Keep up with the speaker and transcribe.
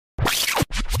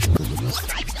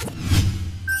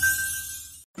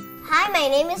Hi,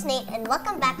 my name is Nate and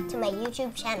welcome back to my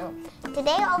YouTube channel.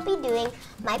 Today I'll be doing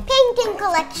my painting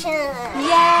collection.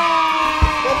 Yay!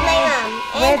 With my mom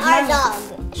and our dog,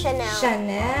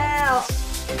 Chanel.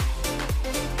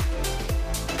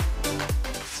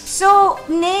 So,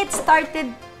 Nate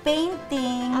started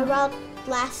painting. Around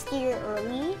last year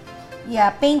early.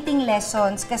 Yeah, painting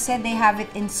lessons kasi they have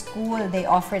it in school. They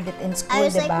offered it in school, I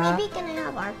was diba? like, maybe can I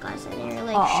have art class? And you're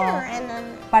like, sure. And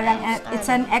then parang it's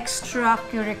an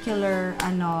extracurricular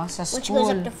sa school. Which goes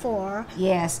up to 4.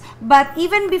 Yes. But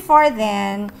even before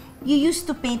then, you used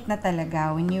to paint na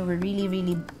talaga when you were really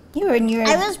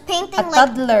I was painting a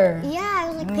toddler. Yeah,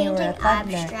 I was like painting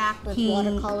abstract with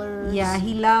watercolors. Yeah,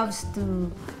 he loves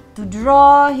to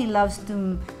draw. He loves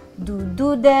to do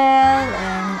doodle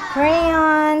and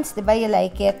crayons. Diba you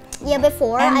like it? Yeah,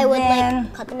 before and I would then,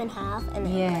 like cut them in half and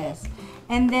then yes.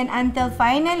 And then until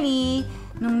finally,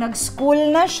 nung nag-school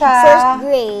na siya,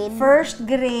 first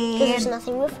grade. Because there's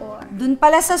nothing before. Dun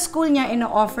pala sa school niya,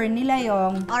 ino-offer nila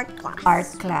yung art class.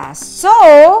 Art class.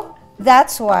 So,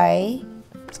 that's why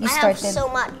you started. I have so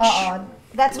much.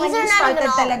 That's when you started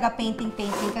talaga painting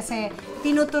kasi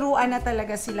tinuturuan na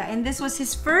talaga sila. And this was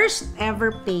his first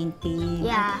ever painting.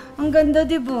 Yeah. Ang ganda,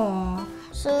 diba?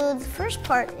 So the first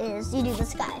part is you do the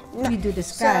sky. You do the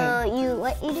sky. So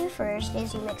what you do first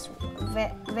is you mix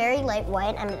very light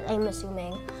white, and I'm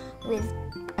assuming with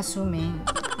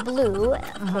blue,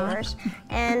 of course,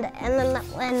 and then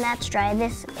when that's dry,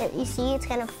 you see it's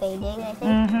kind of fading. I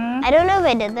think I don't know if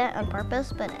I did that on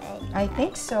purpose, but I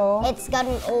think so. It's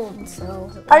gotten old, so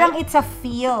parang it's a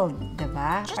field,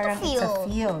 diba? Just parang a field. It's a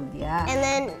field, yeah.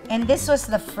 And this was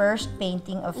the first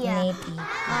painting of Nate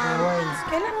boys.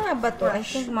 Kailan nga ba to? I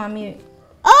think mommy.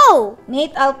 Oh,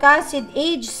 Nate Alcasid,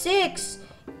 age 6.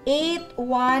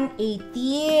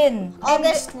 8/1/18.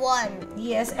 August 1.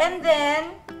 Yes, and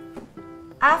then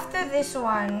after this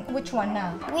one, which one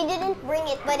now? We didn't bring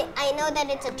it, but I know that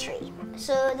it's a tree.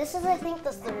 So this is, I think, the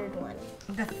third one.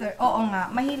 The third. Oo nga,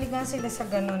 mahilig nga sila sa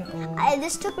ganun.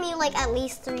 This took me like at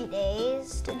least 3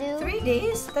 days to do. 3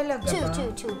 days talaga ba?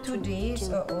 2 days.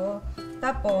 Oo.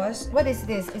 Tapos, what is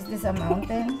this? Is this a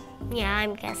mountain? Yeah,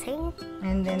 I'm guessing.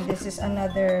 And then this is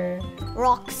another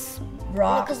rocks.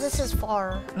 Because this is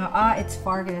far. It's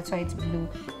far, that's why it's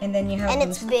blue. And then you have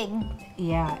it's big.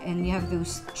 Yeah, and you have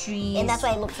those trees. And that's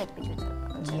why it looks like between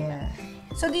them. Yeah.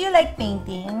 So do you like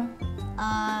painting?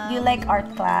 Do you like art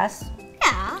class?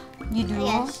 Yeah. You do?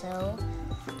 I guess so.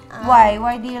 Why?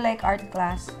 Why do you like art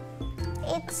class?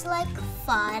 It's like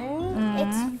fun.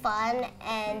 It's fun,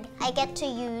 and I get to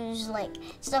use like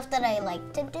stuff that I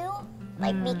like to do,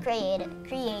 like be creative.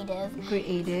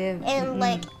 And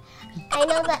like I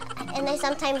know that, and I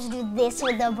sometimes do this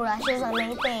with the brushes on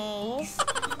my face.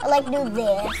 I like do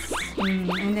this.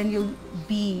 And then you'll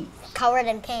be covered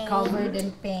in paint.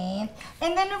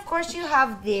 And then of course you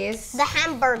have this. The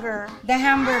hamburger.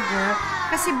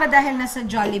 Kasi ba dahil nasa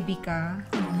Jollibee ka?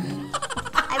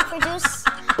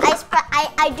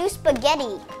 I do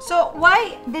spaghetti. So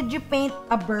why did you paint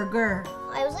a burger?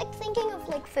 I was like thinking of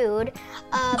like food.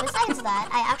 Besides that,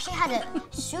 I actually had a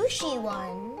sushi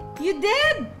one. You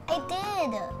did? I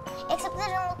did. Except it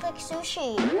didn't look like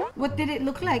sushi. What did it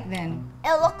look like then?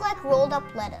 It looked like rolled up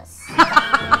lettuce.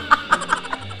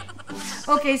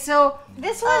 Okay, so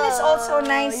this one is also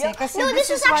nice. No,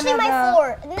 this is actually my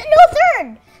fourth. No,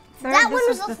 third. That one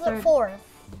was the fourth.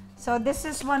 So this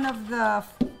is one of the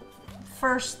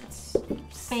first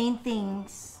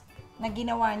paintings na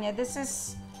ginawa niya.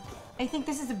 I think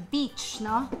this is a beach,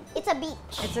 no? It's a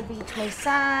beach. It's a beach. May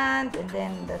sand, and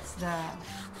then that's the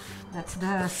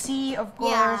sea, of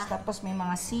course. Yeah. Tapos may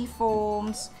mga sea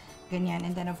foams, ganyan.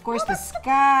 And then of course the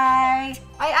sky.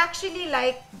 I actually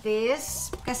like this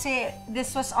kasi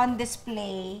this was on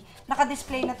display.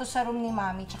 Naka-display na to sa room ni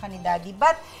Mommy tsaka ni Daddy.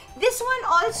 But this one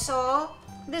also,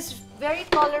 this very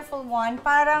colorful one,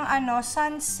 parang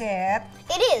sunset.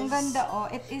 It is. Ang ganda,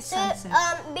 it is sunset.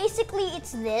 Basically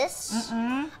it's this,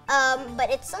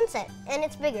 but it's sunset and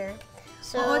it's bigger.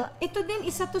 So ito din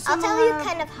isa to sa I'll tell you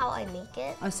kind of how I make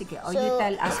it. Sige. You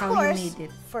tell us how you made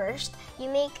it. First, you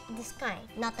make the sky,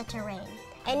 not the terrain.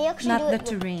 And you actually not the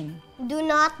terrain. Do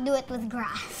not do it with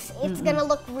grass. It's gonna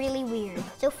look really weird.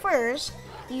 So first,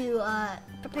 you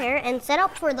prepare and set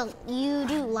up for you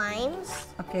do lines.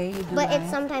 Okay, you do but lines. It's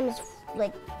sometimes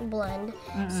like blend.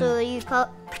 So you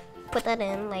put that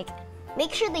in, like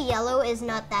make sure the yellow is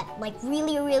not that like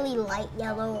really light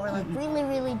yellow or like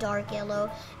really dark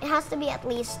yellow. It has to be at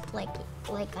least like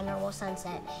a normal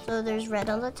sunset. So there's red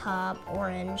on the top,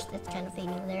 orange that's kind of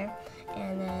fading there,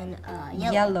 and then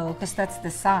yellow. Yellow, because that's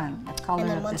the sun. The color and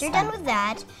then of once the you're sun. done with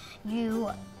that, you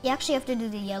actually have to do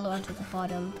the yellow onto the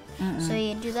bottom. So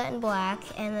you do that in black,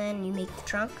 and then you make the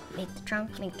trunk, make the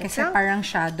trunk, make the Kasi trunk. parang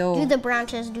shadow. Do the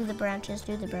branches, do the branches,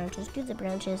 do the branches, do the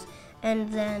branches,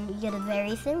 and then you get a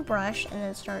very thin brush, and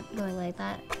then start going like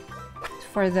that.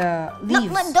 For the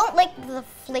leaves. Don't like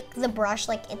flick the brush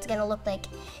like it's gonna look like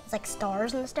it's like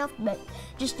stars and stuff, but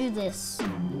just do this.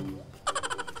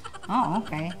 Oh,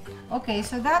 okay. Okay,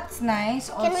 so that's nice.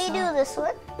 Also. Can we do this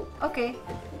one? Okay.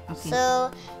 Okay.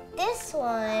 So this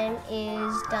one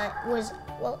is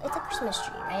well, it's a Christmas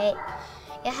tree, right?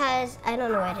 It has, I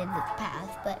don't know why I did the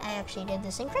path, but I actually did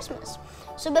this in Christmas.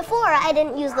 So before, I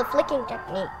didn't use the flicking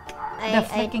technique. The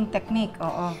flicking technique,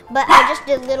 But I just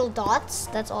did little dots,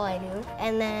 that's all I knew.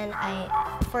 And then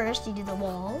first you do the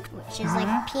wall, which is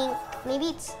like pink,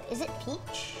 maybe is it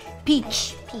peach?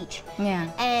 Peach. Peach. Yeah.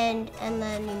 And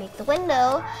then you make the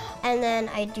window, and then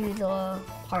I do the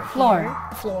part Floor. here,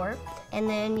 the floor. And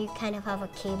then you kind of have a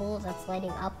cable that's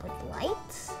lighting up with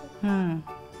lights.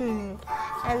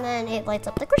 And then it lights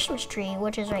up the Christmas tree,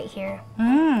 which is right here.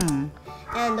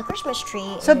 And the Christmas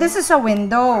tree. So this is a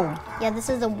window. Yeah, this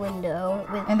is a window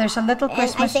with. And there's a little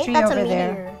Christmas tree that's over a meteor.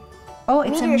 there. Oh,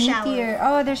 it's Meteor a shower. meteor.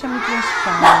 Oh, there's a meteor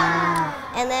shower.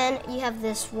 And then you have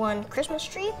this one Christmas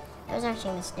tree. That was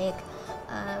actually a mistake.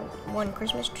 One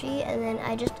Christmas tree, and then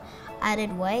I just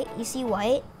added white. You see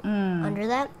white under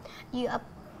that? You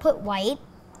put white,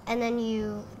 and then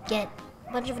you get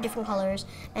a bunch of different colors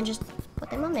and just put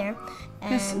them on there.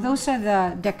 Because And, those are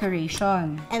the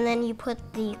decoration. and then you put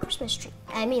the Christmas tree.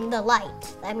 I mean the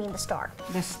light. I mean the star.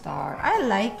 The star. I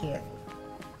like it.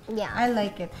 Yeah. I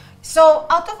like it. So,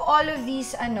 out of all of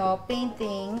these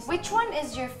paintings, which one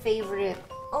is your favorite?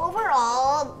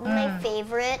 Overall, my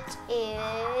favorite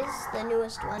is the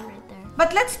newest one right there.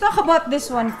 But let's talk about this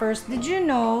one first. Did you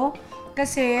know,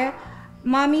 kasi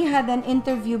Mommy had an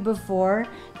interview before,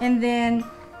 and then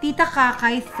Tita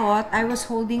Kakay thought I was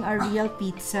holding a real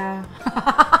pizza.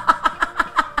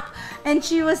 And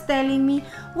she was telling me,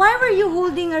 why were you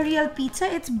holding a real pizza?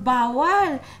 It's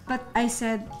bawal. But I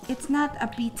said, it's not a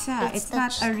pizza. It's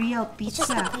not a real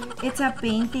pizza. It's a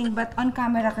painting. But on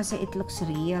camera kasi it looks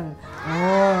real.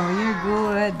 Oh, you're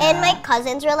good. And my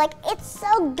cousins were like, it's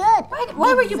so good.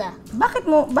 Why were you, Pizza.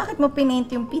 bakit mo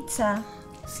pinaint yung pizza?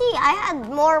 See, I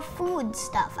had more food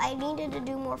stuff. I needed to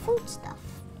do more food stuff.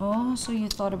 Oh, so you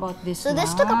thought about this So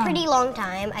this took a pretty long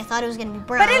time. I thought it was gonna be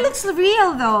brown. But it looks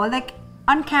real though. Like,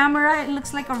 on camera, it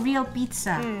looks like a real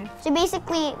pizza. So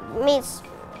basically, means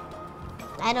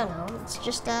I don't know. It's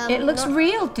just It looks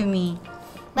real to me.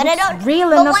 But I don't real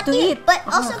but enough what to do you- eat. But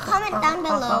also comment down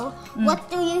below. What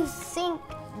do you think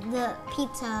the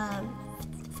pizza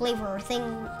flavor thing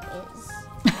is?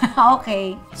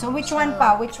 Okay. So which one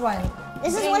pa? Which one?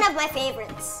 This is one of my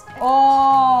favorites.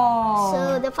 Oh.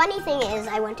 So the funny thing is,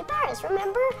 I went to Paris.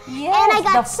 Remember? yes, And I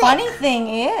got the sick. funny thing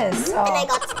is. And I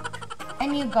got sick.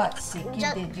 And you got sick. You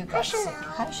Ju- did. You Hi, got sick.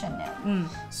 Chanel. Hi, Chanel.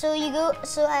 So you go.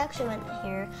 So I actually went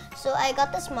here. So I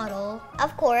got this model.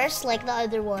 Of course, like the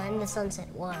other one, the sunset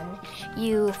one.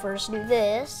 You first do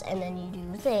this, and then you do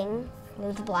the thing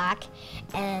with black,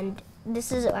 and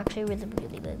this is actually with a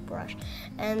really big brush,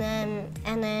 and then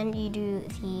you do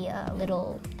the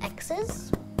little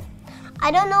X's. I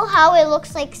don't know how it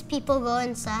looks like people go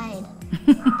inside.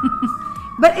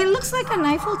 But it looks like an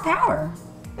Eiffel Tower.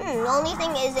 The only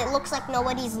thing is, it looks like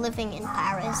nobody's living in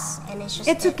Paris, and it's just.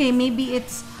 It's okay. Maybe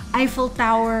it's Eiffel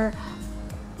Tower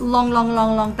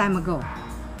long time ago.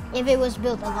 If it was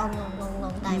built a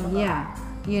long time ago. Yeah.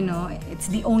 You know, it's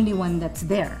the only one that's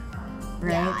there.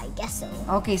 Right? Yeah, I guess so.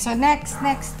 Okay, so next.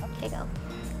 Okay, go.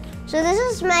 So this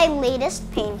is my latest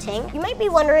painting. You might be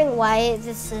wondering why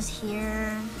this is here.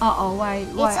 Why?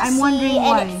 It's a I'm sea, wondering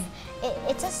and why.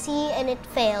 It's a sea and it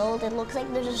failed. It looks like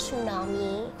there's a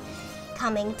tsunami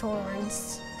coming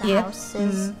towards the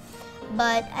houses.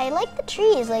 But I like the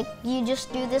trees. Like, you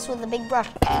just do this with a big brush.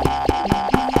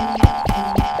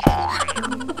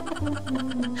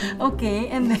 Okay,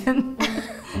 and then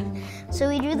So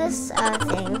we do this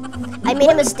thing. I made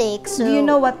a mistake, so... do you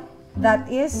know what that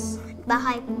is?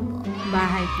 Bahay kubo.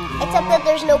 Bahay kubo. Except that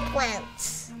there's no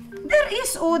plants. There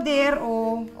is there.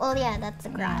 Well, yeah, that's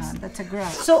the grass. That's a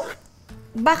grass. So,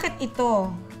 bakit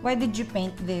ito? Why did you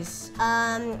paint this?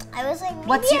 I was like,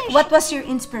 maybe What was your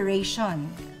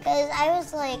inspiration? Because I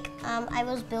was like, I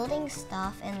was building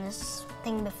stuff in this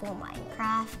thing before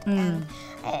Minecraft,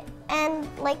 and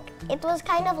like it was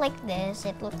kind of like this.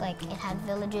 It looked like it had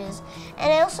villages,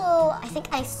 and I think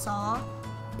I saw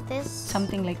this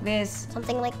Something like this.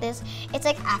 It's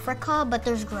like Africa, but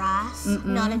there's grass,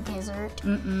 not a desert,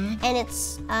 and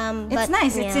it's It's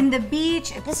nice. It's in the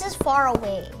beach. This is far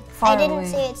away far away. I didn't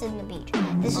say it's in the beach.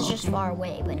 This is just far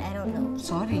away, but I don't know.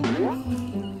 Sorry.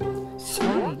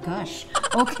 Sorry, gosh.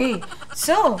 Okay,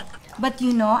 so, but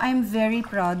you know, I'm very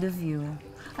proud of you.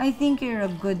 I think you're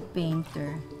a good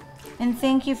painter. And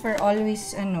thank you for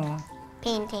always,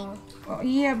 Painting. oh,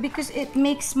 yeah, because it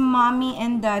makes mommy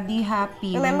and daddy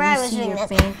happy. Remember, I was doing this.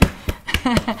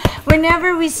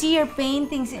 Whenever we see your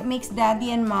paintings, it makes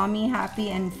daddy and mommy happy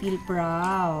and feel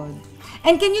proud.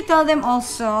 And can you tell them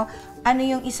also, ano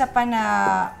yung isa pa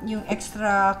na, yung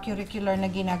extracurricular na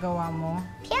ginagawa mo?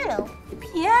 Piano.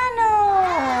 Piano!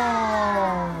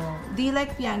 Do you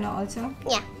like piano also?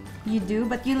 Yeah. You do?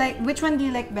 But you like, which one do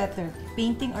you like better?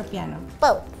 Painting or piano?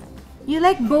 Both. You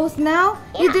like both now?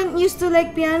 Yeah. You didn't used to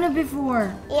like piano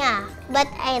before. Yeah, but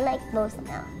I like both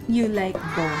now. You like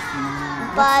both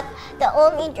now. But the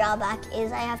only drawback is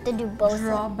I have to do both.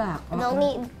 Drawback? The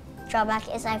only drawback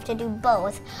is I have to do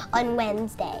both on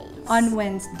Wednesdays. On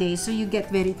Wednesday, so you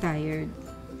get very tired.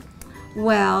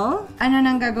 Well, ano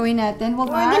nang gagawin natin? We're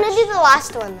gonna do the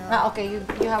last one though. Ah, okay, you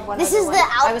have one. This is the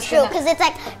outro because it's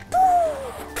like.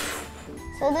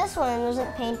 So this one wasn't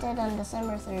painted on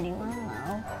December 31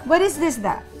 now. What is this?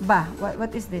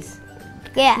 What is this?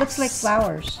 Yes. Looks like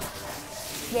flowers.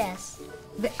 Yes.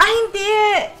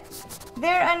 Hindi!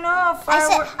 They're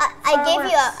fireworks.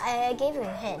 I gave you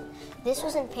a hint. This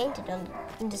wasn't painted on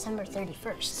December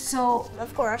 31st. So,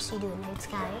 of course, you do a night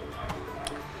sky.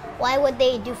 Why would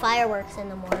they do fireworks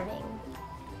in the morning?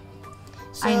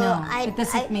 So I know. It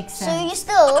doesn't make sense. So you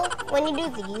still, when you do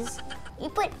these,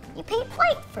 you paint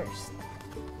white first.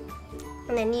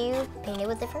 And then you paint it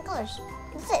with different colors.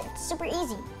 That's it. It's super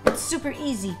easy. It's super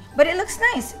easy. But it looks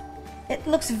nice. It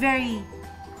looks very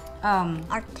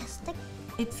artistic.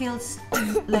 It feels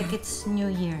like it's New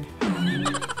Year.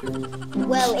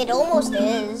 Well, it almost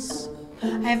is.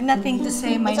 I have nothing to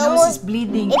say. My nose is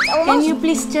bleeding. Can you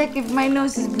please check if my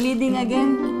nose is bleeding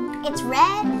again? It's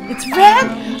red. It's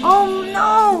red? Oh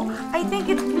no! I think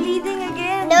it's bleeding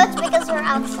again. No, it's because we're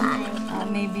outside.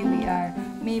 Maybe we are.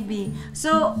 Maybe.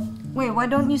 So, wait, why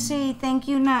don't you say thank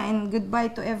you na and goodbye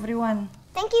to everyone?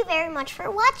 Thank you very much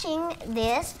for watching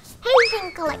this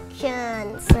painting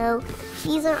collection. So,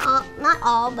 these are all, not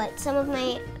all, but some of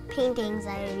my paintings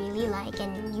I really like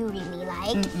and you really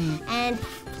like. And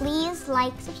please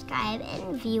like, subscribe,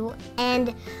 and view,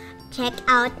 and check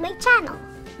out my channel.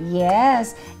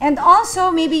 Yes. And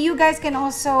also, maybe you guys can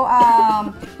also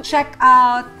check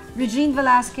out Regine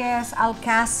Velasquez,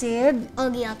 Alcasid,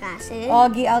 Augie Alcasid,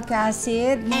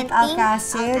 Nate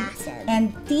Alcasid,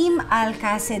 and Team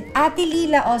Alcasid. Ate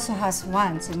Lila also has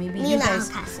one, so maybe you guys.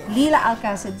 Lila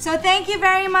Alcasid. So thank you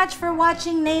very much for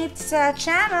watching Nate's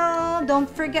channel. Don't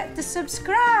forget to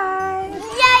subscribe.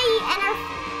 Yay! And our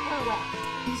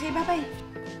You say bye bye.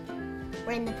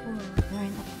 We're in the pool. We're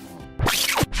in the pool.